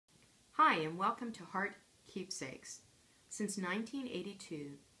Hi, and welcome to Heart Keepsakes. Since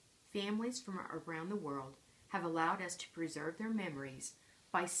 1982, families from around the world have allowed us to preserve their memories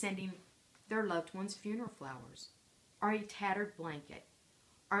by sending their loved ones funeral flowers, or a tattered blanket,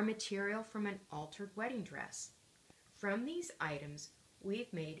 or material from an altered wedding dress. From these items,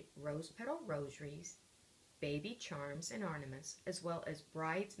 we've made rose petal rosaries, baby charms and ornaments, as well as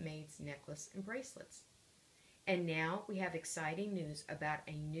bridesmaids' necklace and bracelets. And now we have exciting news about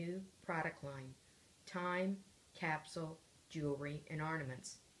a new product line, time capsule jewelry and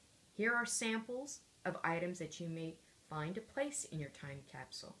ornaments. Here are samples of items that you may find a place in your time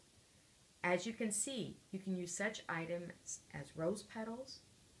capsule. As you can see, you can use such items as rose petals,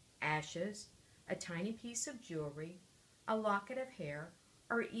 ashes, a tiny piece of jewelry, a locket of hair,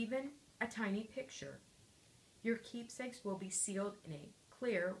 or even a tiny picture. Your keepsakes will be sealed in a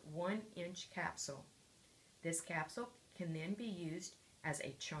clear 1-inch capsule. This capsule can then be used as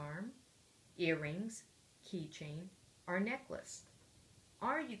a charm, earrings, keychain, or necklace.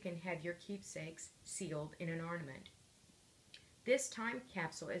 Or you can have your keepsakes sealed in an ornament. This time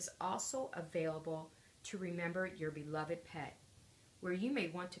capsule is also available to remember your beloved pet, where you may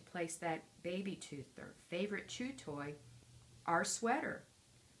want to place that baby tooth or favorite chew toy or sweater.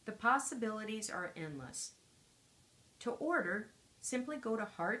 The possibilities are endless. To order, simply go to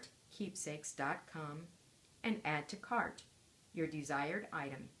heartkeepsakes.com and add to cart your desired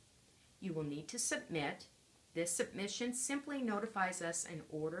item. You will need to submit. This submission simply notifies us an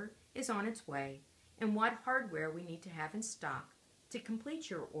order is on its way and what hardware we need to have in stock to complete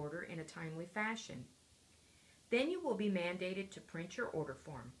your order in a timely fashion. Then you will be mandated to print your order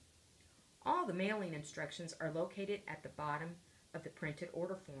form. All the mailing instructions are located at the bottom of the printed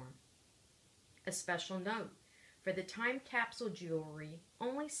order form. A special note, for the time capsule jewelry,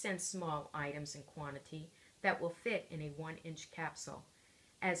 only send small items in quantity that will fit in a 1-inch capsule,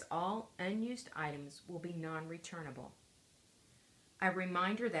 as all unused items will be non-returnable. A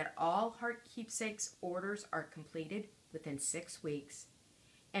reminder that all Heart Keepsakes orders are completed within 6 weeks,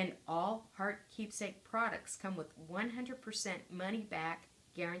 and all Heart Keepsake products come with 100% money back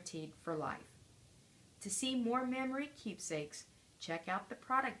guaranteed for life. To see more memory keepsakes, check out the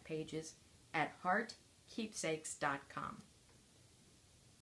product pages at heartkeepsakes.com.